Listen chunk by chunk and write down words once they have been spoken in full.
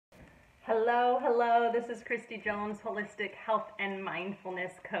Hello, this is Christy Jones, Holistic Health and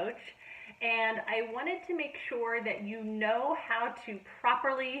Mindfulness Coach, and I wanted to make sure that you know how to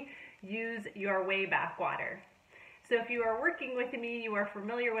properly use your way back water. So if you are working with me, you are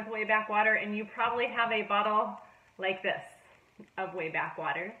familiar with way back water, and you probably have a bottle like this of way back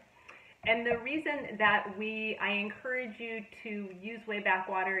water. And the reason that I encourage you to use way back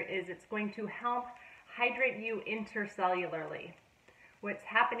water is it's going to help hydrate you intercellularly. What's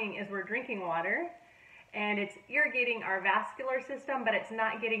happening is we're drinking water and it's irrigating our vascular system, but it's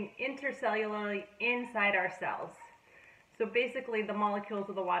not getting intercellularly inside our cells. So basically the molecules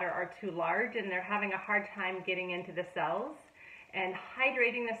of the water are too large and they're having a hard time getting into the cells and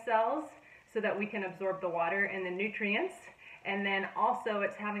hydrating the cells so that we can absorb the water and the nutrients. And then also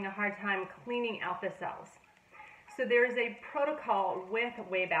it's having a hard time cleaning out the cells. So there's a protocol with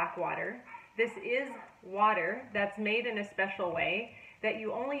way back water. This is water that's made in a special way that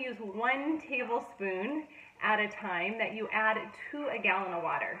you only use 1 tablespoon at a time, that you add to a gallon of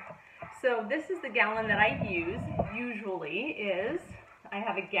water. So this is the gallon that I use usually I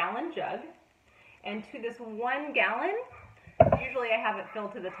have a gallon jug, and to this 1 gallon, usually I have it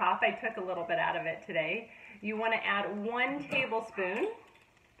filled to the top. I took a little bit out of it today. You want to add 1 tablespoon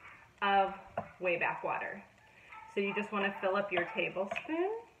of way back water. So you just want to fill up your tablespoon.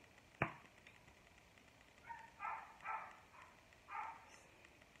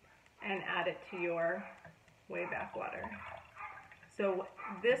 And add it to your way back water. So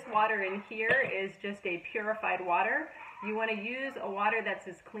this water in here is just a purified water. You want to use a water that's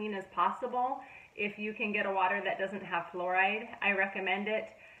as clean as possible. If you can get a water that doesn't have fluoride, I recommend it.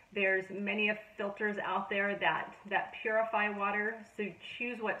 There's many filters out there that purify water, so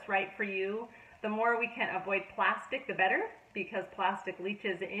choose what's right for you. The more we can avoid plastic, the better, because plastic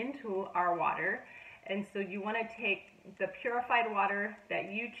leaches into our water. And so you want to take the purified water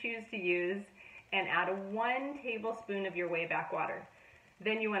that you choose to use and add 1 tablespoon of your way back water.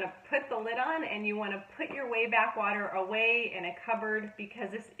 Then you want to put the lid on and you want to put your way back water away in a cupboard,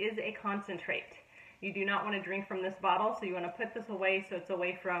 because this is a concentrate. You do not want to drink from this bottle, so you want to put this away so it's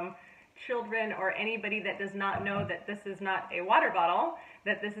away from children or anybody that does not know that this is not a water bottle,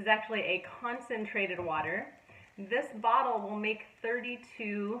 that this is actually a concentrated water. This bottle will make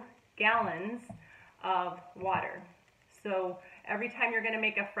 32 gallons of water. So every time you're going to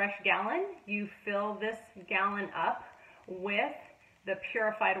make a fresh gallon, you fill this gallon up with the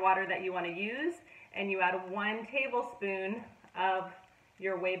purified water that you want to use, and you add 1 tablespoon of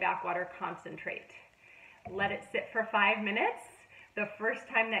your way back water concentrate. Let it sit for 5 minutes the first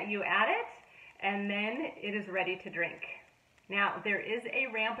time that you add it, and then it is ready to drink. Now, there is a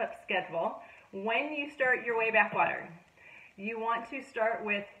ramp up schedule. When you start your way back water, you want to start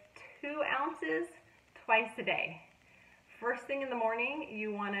with 2 ounces twice a day. First thing in the morning,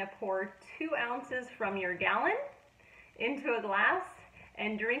 you want to pour 2 ounces from your gallon into a glass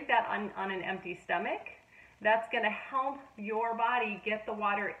and drink that on an empty stomach. That's going to help your body get the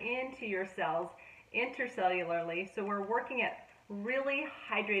water into your cells intercellularly. So we're working at really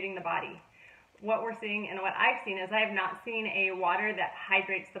hydrating the body. What we're seeing and what I've seen is I have not seen a water that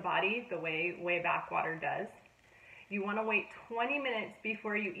hydrates the body the way back water does. You want to wait 20 minutes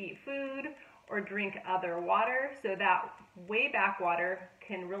before you eat food or drink other water, so that way back water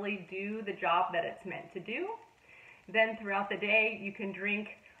can really do the job that it's meant to do. Then throughout the day, you can drink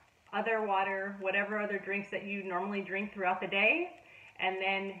other water, whatever other drinks that you normally drink throughout the day, and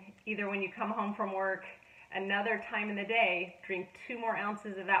then either when you come home from work, another time in the day, drink 2 more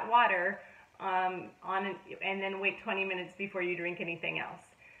ounces of that water, and then wait 20 minutes before you drink anything else.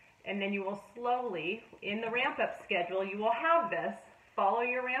 And then you will slowly, in the ramp up schedule, you will have this, follow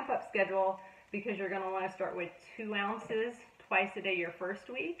your ramp up schedule, because you're going to want to start with 2 ounces twice a day your first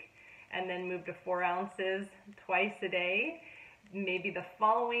week, and then move to 4 ounces twice a day, maybe the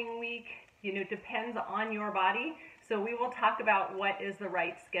following week. It depends on your body. So we will talk about what is the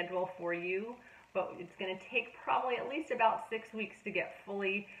right schedule for you, but it's going to take probably at least about 6 weeks to get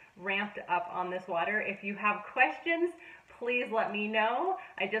fully ramped up on this water. If you have questions, please let me know.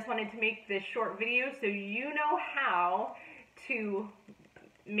 I just wanted to make this short video so you know how to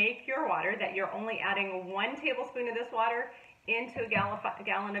make your water, that you're only adding 1 tablespoon of this water into a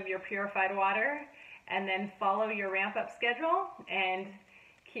gallon of your purified water, and then follow your ramp up schedule and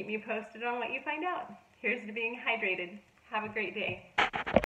keep me posted on what you find out. Here's to being hydrated. Have a great day.